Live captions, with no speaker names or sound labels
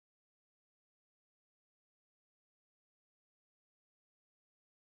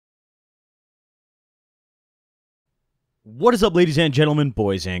What is up, ladies and gentlemen,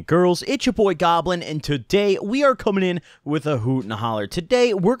 boys and girls? It's your boy Goblin, and today we are coming in with a hoot and a holler.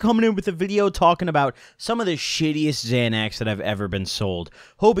 Today, we're coming in with a video talking about some of the shittiest Xanax that have ever been sold.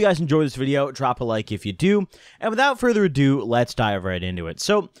 Hope you guys enjoy this video. Drop a like if you do. And without further ado, let's dive right into it.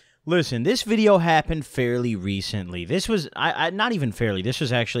 So, listen, this video happened fairly recently. This was, not even fairly, this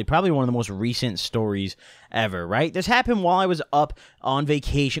was actually probably one of the most recent stories ever, right? This happened while I was up on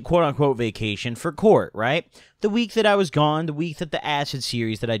vacation, quote-unquote vacation, for court, right? The week that I was gone, the week that the acid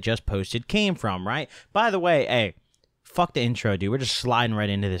series that I just posted came from, right? By the way, hey, fuck the intro, dude. We're just sliding right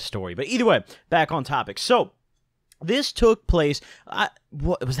into this story. But either way, back on topic. So, this took place,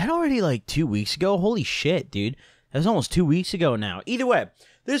 what, was that already like 2 weeks ago? Holy shit, dude. That was almost 2 weeks ago now. Either way,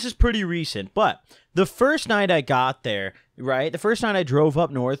 this is pretty recent, but the first night I got there, right, the first night I drove up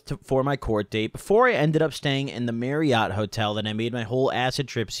north for my court date, before I ended up staying in the Marriott hotel that I made my whole acid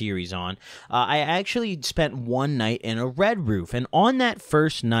trip series on, I actually spent one night in a Red Roof, and on that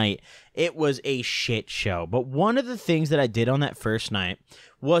first night, it was a shit show. But one of the things that I did on that first night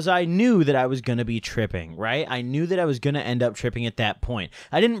was I knew that I was going to be tripping, right? I knew that I was going to end up tripping at that point.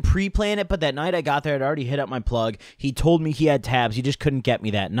 I didn't pre-plan it, but that night I got there, I'd already hit up my plug. He told me he had tabs. He just couldn't get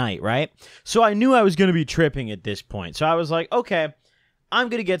me that night, right? So I knew I was going to be tripping at this point. So I was like, okay, I'm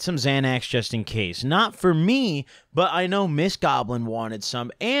going to get some Xanax just in case. Not for me, but I know Miss Goblin wanted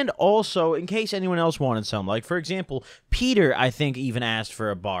some, and also in case anyone else wanted some. Like, for example, Peter, I think, even asked for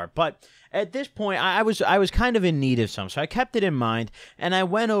a bar. But at this point, I was kind of in need of some, so I kept it in mind, and I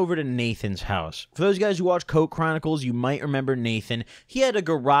went over to Nathan's house. For those guys who watch Coke Chronicles, you might remember Nathan. He had a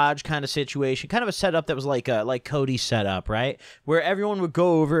garage kind of situation, kind of a setup that was like Cody's setup, right? Where everyone would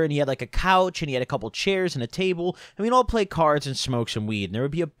go over, and he had like a couch, and he had a couple chairs and a table, and we'd all play cards and smoke some weed, and there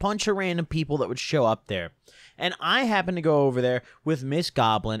would be a bunch of random people that would show up there. And I happened to go over there with Miss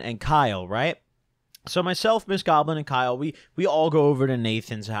Goblin and Kyle, right? So myself, Miss Goblin, and Kyle, we all go over to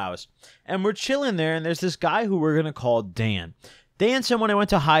Nathan's house. And we're chilling there, and there's this guy who we're going to call Dan. Dan's someone I went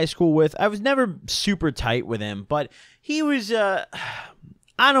to high school with. I was never super tight with him, but he was, I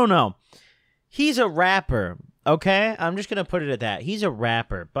don't know. He's a rapper, okay? I'm just going to put it at that. He's a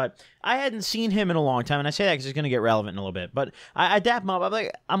rapper, but I hadn't seen him in a long time, and I say that because it's going to get relevant in a little bit. But I dap him up.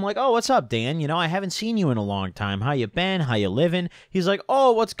 I'm like, oh, what's up, Dan? You know, I haven't seen you in a long time. How you been? How you living? He's like,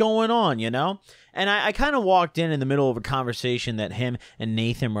 oh, what's going on, you know? And I kind of walked in the middle of a conversation that him and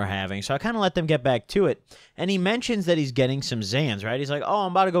Nathan were having, so I kind of let them get back to it. And he mentions that he's getting some Xans, right? He's like, oh,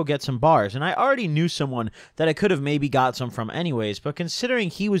 I'm about to go get some bars. And I already knew someone that I could have maybe got some from anyways, but considering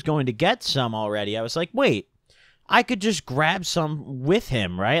he was going to get some already, I was like, wait, I could just grab some with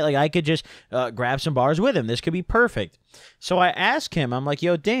him, right? Like, I could just grab some bars with him. This could be perfect. So I ask him, I'm like,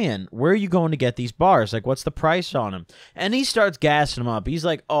 yo, Dan, where are you going to get these bars? Like, what's the price on them? And he starts gassing them up. He's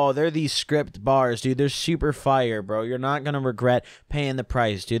like, oh, they're these script bars, dude. They're super fire, bro. You're not going to regret paying the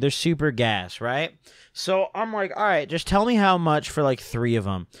price, dude. They're super gas, right? So I'm like, all right, just tell me how much for like 3 of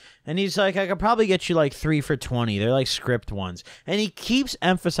them. And he's like, I could probably get you like 3 for 20. They're like script ones. And he keeps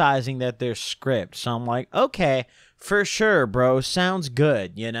emphasizing that they're script. So I'm like, okay, for sure, bro. Sounds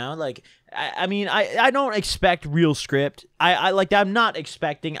good, you know? Like, I mean, I don't expect real script. I'm not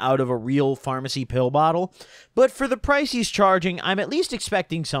expecting out of a real pharmacy pill bottle. But for the price he's charging, I'm at least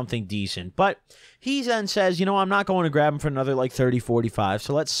expecting something decent. But he then says, you know, I'm not going to grab him for another like 30, 45,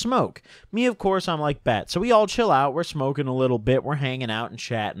 so let's smoke. Me, of course, I'm like, bet. So we all chill out. We're smoking a little bit. We're hanging out and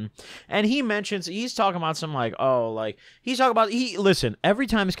chatting. And he mentions, he's talking about some like, oh, like, he's talking about, listen, every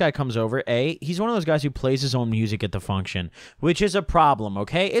time this guy comes over, he's one of those guys who plays his own music at the function, which is a problem,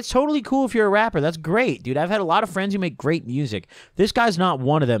 okay? It's totally cool if you're a rapper. That's great, dude. I've had a lot of friends who make great music. This guy's not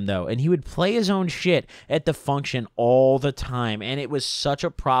one of them, though, and he would play his own shit at the function all the time, and it was such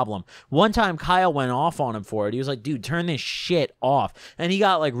a problem. One time, Kyle went off on him for it. He was like, dude, turn this shit off. And he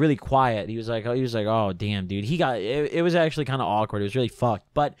got like really quiet. He was like, oh, damn, dude. It was actually kind of awkward. It was really fucked.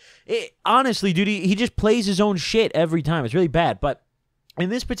 But honestly, dude, he just plays his own shit every time. It's really bad. But in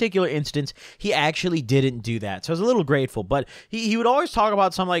this particular instance, he actually didn't do that. So I was a little grateful, but he would always talk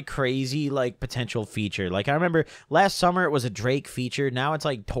about some like crazy like potential feature. Like I remember last summer it was a Drake feature. Now it's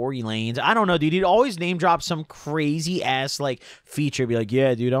like Tory Lanez. I don't know, dude. He'd always name drop some crazy ass like feature. Be like,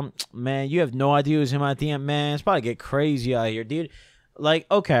 yeah, dude, man, you have no idea who's in my DM, man. It's about to get crazy out here, dude. Like,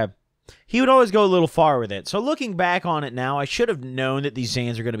 okay. He would always go a little far with it. So looking back on it now, I should have known that these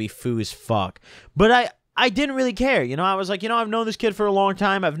Xans are going to be foo as fuck. But I didn't really care, you know, I was like, you know, I've known this kid for a long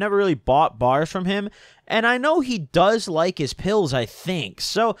time, I've never really bought bars from him, and I know he does like his pills, I think,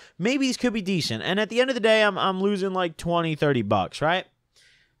 so maybe these could be decent, and at the end of the day, I'm losing like 20, 30 bucks, right?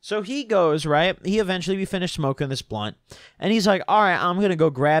 So he goes, right? We finished smoking this blunt, and he's like, all right, I'm going to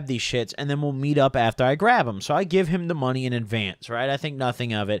go grab these shits, and then we'll meet up after I grab them. So I give him the money in advance, right? I think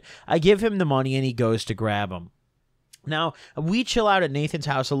nothing of it. I give him the money, and he goes to grab them. Now, we chill out at Nathan's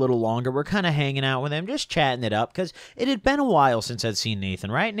house a little longer. We're kind of hanging out with him, just chatting it up, because it had been a while since I'd seen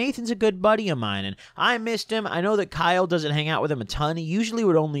Nathan, right? Nathan's a good buddy of mine, and I missed him. I know that Kyle doesn't hang out with him a ton. He usually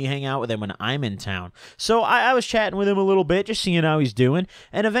would only hang out with him when I'm in town. So I was chatting with him a little bit, just seeing how he's doing,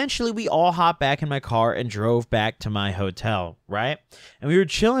 and eventually we all hopped back in my car and drove back to my hotel, right? And we were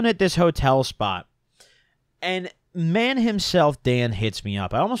chilling at this hotel spot, and man himself, Dan, hits me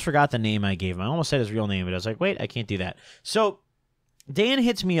up. I almost forgot the name I gave him. I almost said his real name, but I was like, wait, I can't do that. So Dan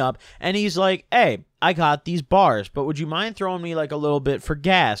hits me up, and he's like, hey, I got these bars, but would you mind throwing me like a little bit for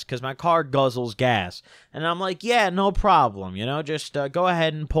gas? Because my car guzzles gas. And I'm like, yeah, no problem. You know, just go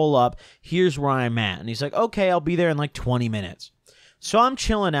ahead and pull up. Here's where I'm at. And he's like, okay, I'll be there in like 20 minutes. So I'm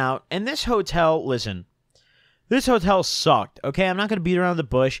chilling out, and this hotel, listen, this hotel sucked, okay? I'm not going to beat around the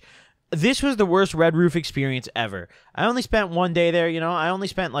bush. This was the worst Red Roof experience ever. I only spent one day there, you know. I only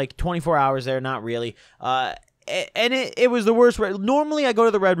spent like 24 hours there, not really. And it was the worst. Normally, I go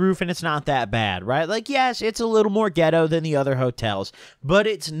to the Red Roof, and it's not that bad, right? Like, yes, it's a little more ghetto than the other hotels, but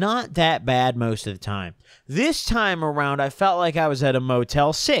it's not that bad most of the time. This time around, I felt like I was at a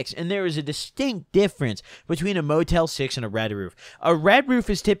Motel 6, and there is a distinct difference between a Motel 6 and a Red Roof. A Red Roof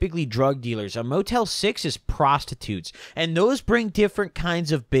is typically drug dealers. A Motel 6 is prostitutes, and those bring different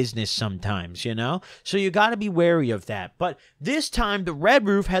kinds of business sometimes, you know? So you got to be wary of that. But this time, the Red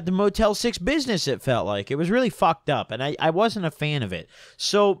Roof had the Motel 6 business, it felt like. It was really fucked up, and I wasn't a fan of it.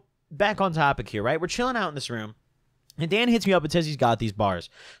 So, back on topic here, right? We're chilling out in this room, and Dan hits me up and says he's got these bars.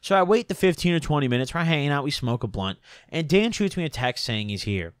 So I wait the 15 or 20 minutes. We're hanging out. We smoke a blunt. And Dan shoots me a text saying he's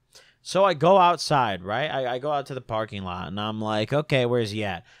here. So I go outside, right? I go out to the parking lot, and I'm like, okay, where's he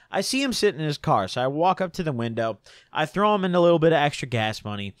at? I see him sitting in his car. So I walk up to the window. I throw him in a little bit of extra gas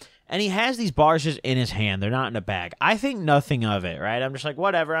money. And he has these bars just in his hand. They're not in a bag. I think nothing of it, right? I'm just like,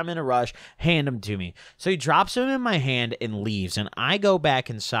 whatever. I'm in a rush. Hand them to me. So he drops them in my hand and leaves. And I go back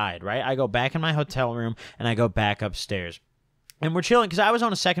inside, right? I go back in my hotel room, and I go back upstairs. And we're chilling because I was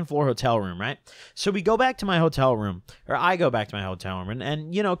on a second floor hotel room, right? So we go back to my hotel room, or I go back to my hotel room,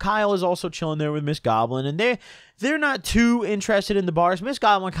 and you know, Kyle is also chilling there with Miss Goblin, and they're not too interested in the bars. Miss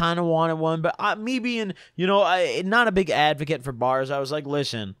Goblin kind of wanted one, but me being, you know, not a big advocate for bars, I was like,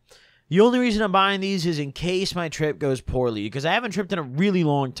 listen, the only reason I'm buying these is in case my trip goes poorly, because I haven't tripped in a really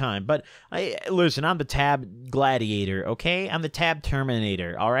long time. But listen, I'm the Tab Gladiator, okay? I'm the Tab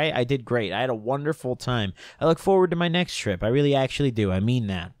Terminator, all right? I did great. I had a wonderful time. I look forward to my next trip. I really actually do. I mean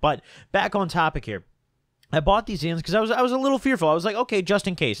that. But back on topic here. I bought these Xans because I was a little fearful. I was like, okay, just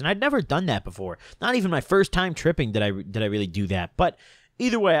in case. And I'd never done that before. Not even my first time tripping did I really do that. But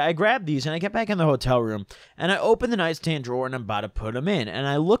either way, I grab these, and I get back in the hotel room, and I open the nightstand drawer, and I'm about to put them in. And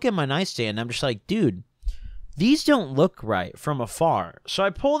I look at my nightstand, and I'm just like, dude, these don't look right from afar. So I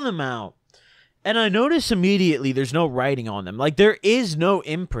pull them out, and I notice immediately there's no writing on them. Like, there is no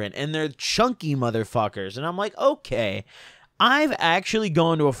imprint, and they're chunky motherfuckers. And I'm like, okay, I've actually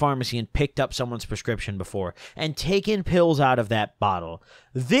gone to a pharmacy and picked up someone's prescription before and taken pills out of that bottle.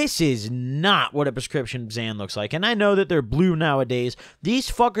 This is not what a prescription Xan looks like. And I know that they're blue nowadays.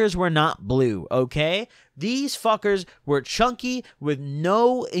 These fuckers were not blue, okay? These fuckers were chunky with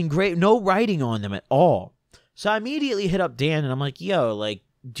no writing on them at all. So I immediately hit up Dan, and I'm like, yo, like,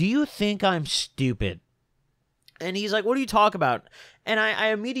 do you think I'm stupid? And he's like, what do you talk about? And I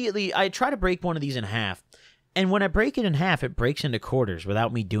immediately try to break one of these in half. And when I break it in half, it breaks into quarters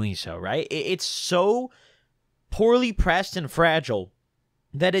without me doing so, right? It's so poorly pressed and fragile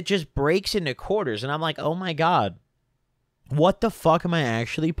that it just breaks into quarters. And I'm like, oh my God, what the fuck am I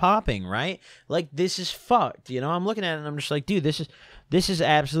actually popping, right? Like, this is fucked. You know, I'm looking at it, and I'm just like, dude, this is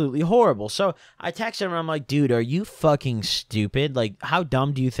absolutely horrible. So I text him, and I'm like, dude, are you fucking stupid? Like, how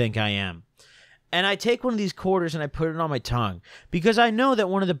dumb do you think I am? And I take one of these quarters and I put it on my tongue because I know that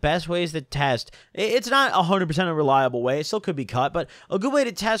one of the best ways to test, it's not 100% a reliable way, it still could be cut, but a good way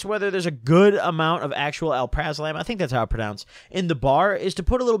to test whether there's a good amount of actual alprazolam, I think that's how it's pronounced, in the bar is to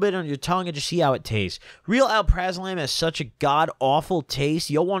put a little bit on your tongue and just see how it tastes. Real alprazolam has such a god-awful taste,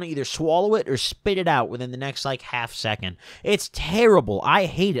 you'll want to either swallow it or spit it out within the next, like, half second. It's terrible. I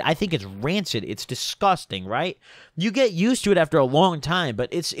hate it. I think it's rancid. It's disgusting, right? You get used to it after a long time, but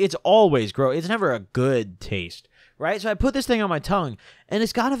it's always gross. It's never a good taste, right? So I put this thing on my tongue, and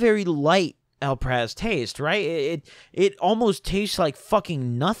it's got a very light Alpraz taste, right? It almost tastes like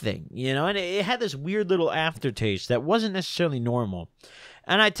fucking nothing, you know? And it had this weird little aftertaste that wasn't necessarily normal.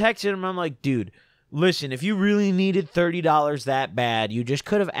 And I texted him, I'm like, dude, listen, if you really needed $30 that bad, you just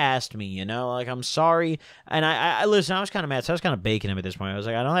could have asked me, you know? Like, I'm sorry. And I listen, I was kind of mad, so I was kind of baking him at this point. I was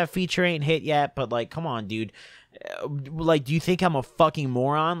like, I know that feature ain't hit yet, but, like, come on, dude. Like, do you think I'm a fucking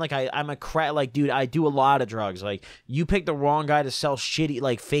moron? Like, I'm a like, dude, I do a lot of drugs. Like, you picked the wrong guy to sell shitty,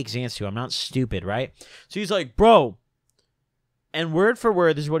 like, fake Xans to. I'm not stupid, right? So he's like, bro. And word for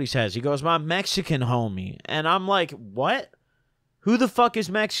word, this is what he says. He goes, my Mexican homie. And I'm like, what? Who the fuck is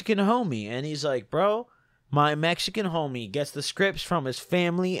Mexican homie? And he's like, bro, my Mexican homie gets the scripts from his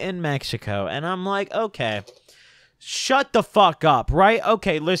family in Mexico. And I'm like, okay, shut the fuck up, right?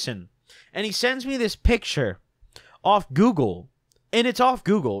 Okay, listen. And he sends me this picture off Google. And it's off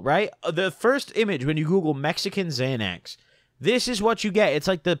Google, right? The first image when you Google Mexican Xanax, this is what you get. It's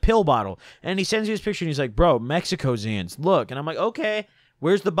like the pill bottle. And he sends you this picture and he's like, bro, Mexico Xans, look. And I'm like, okay.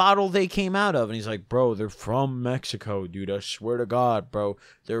 Where's the bottle they came out of? And he's like, bro, they're from Mexico, dude. I swear to God, bro.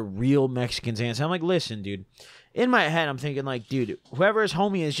 They're real Mexicans. And I'm like, listen, dude. In my head, I'm thinking, like, dude, whoever his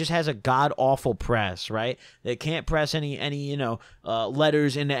homie is just has a god-awful press, right? They can't press any you know,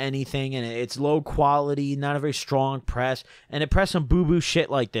 letters into anything, and it's low quality, not a very strong press, and it pressed some boo-boo shit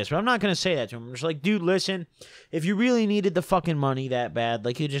like this. But I'm not going to say that to him. I'm just like, dude, listen, if you really needed the fucking money that bad,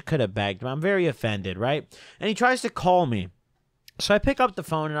 like, you just could have begged him. I'm very offended, right? And he tries to call me. So I pick up the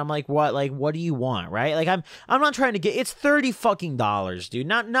phone and I'm like, what? Like, what do you want, right? Like, I'm not trying to get. It's $30 fucking dollars, dude.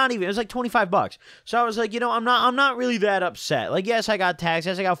 Not even. It was like $25. So I was like, you know, I'm not really that upset. Like, yes, I got taxed.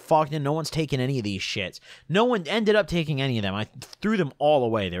 Yes, I got fucked, and no one's taking any of these shits. No one ended up taking any of them. I threw them all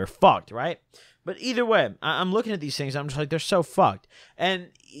away. They were fucked, right? But either way, I'm looking at these things. I'm just like, they're so fucked. And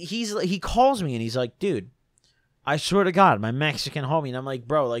he calls me and he's like, dude, I swear to God, my Mexican homie. And I'm like,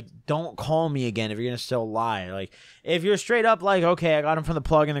 bro, like, don't call me again if you're going to still lie. Like, if you're straight up like, okay, I got him from the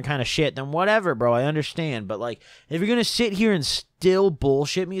plug and they're kind of shit, then whatever, bro, I understand. But, like, if you're going to sit here and still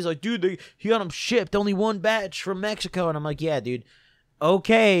bullshit me, he's like, dude, he got them shipped, only one batch from Mexico. And I'm like, yeah, dude.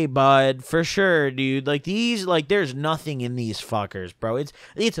 Okay, bud, for sure, dude. Like, these, like, there's nothing in these fuckers, bro.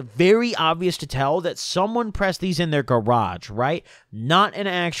 It's very obvious to tell that someone pressed these in their garage, right? Not an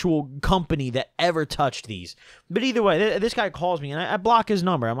actual company that ever touched these. But either way, this guy calls me, and I block his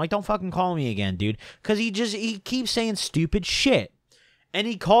number. I'm like, don't fucking call me again, dude. Because he keeps saying stupid shit. And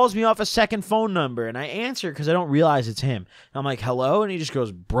he calls me off a second phone number, and I answer because I don't realize it's him. And I'm like, hello? And he just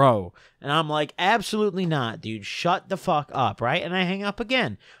goes, bro. And I'm like, absolutely not, dude. Shut the fuck up, right? And I hang up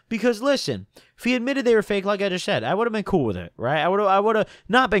again. Because, listen, if he admitted they were fake, like I just said, I would have been cool with it, right? I would have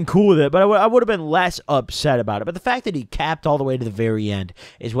not been cool with it, but I would have been less upset about it. But the fact that he capped all the way to the very end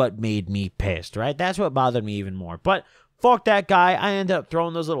is what made me pissed, right? That's what bothered me even more. But fuck that guy. I ended up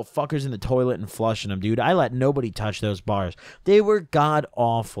throwing those little fuckers in the toilet and flushing them, dude. I let nobody touch those bars. They were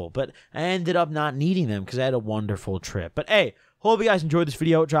god-awful, but I ended up not needing them because I had a wonderful trip. But hey, hope you guys enjoyed this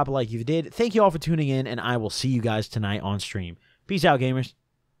video. Drop a like if you did. Thank you all for tuning in, and I will see you guys tonight on stream. Peace out, gamers.